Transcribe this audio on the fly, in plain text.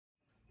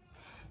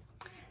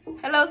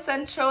Hello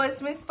Central,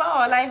 it's Miss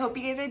Paola. I hope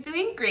you guys are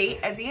doing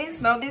great. As you guys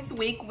know, this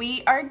week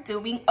we are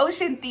doing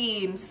ocean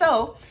theme.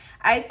 So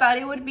I thought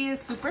it would be a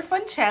super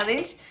fun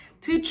challenge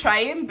to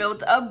try and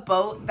build a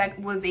boat that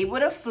was able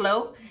to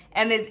float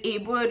and is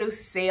able to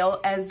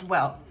sail as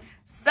well.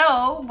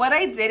 So what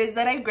I did is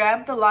that I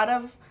grabbed a lot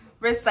of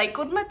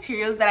recycled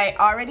materials that I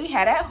already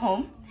had at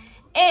home,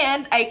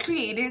 and I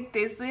created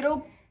this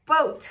little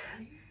boat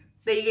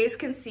that you guys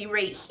can see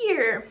right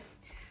here.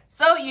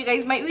 So you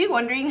guys might be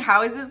wondering,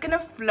 how is this gonna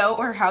float,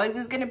 or how is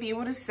this gonna be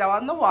able to sail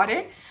on the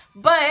water?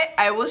 But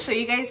I will show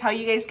you guys how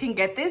you guys can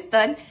get this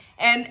done,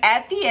 and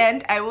at the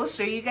end I will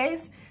show you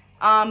guys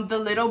the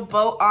little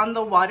boat on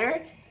the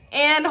water,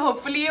 and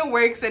hopefully it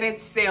works and it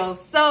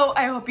sails. So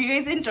I hope you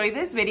guys enjoy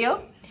this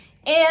video.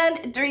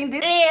 And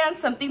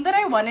something that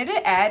I wanted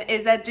to add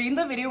is that during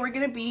the video we're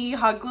gonna be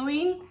hot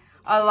gluing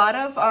a lot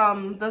of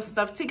the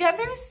stuff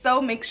together,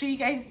 so make sure you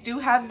guys do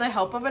have the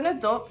help of an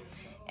adult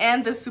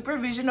and the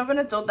supervision of an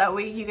adult. That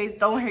way you guys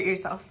don't hurt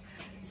yourself.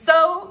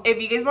 So if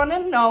you guys want to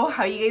know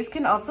how you guys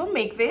can also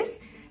make this,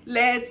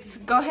 let's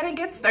go ahead and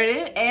get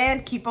started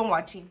and keep on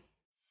watching.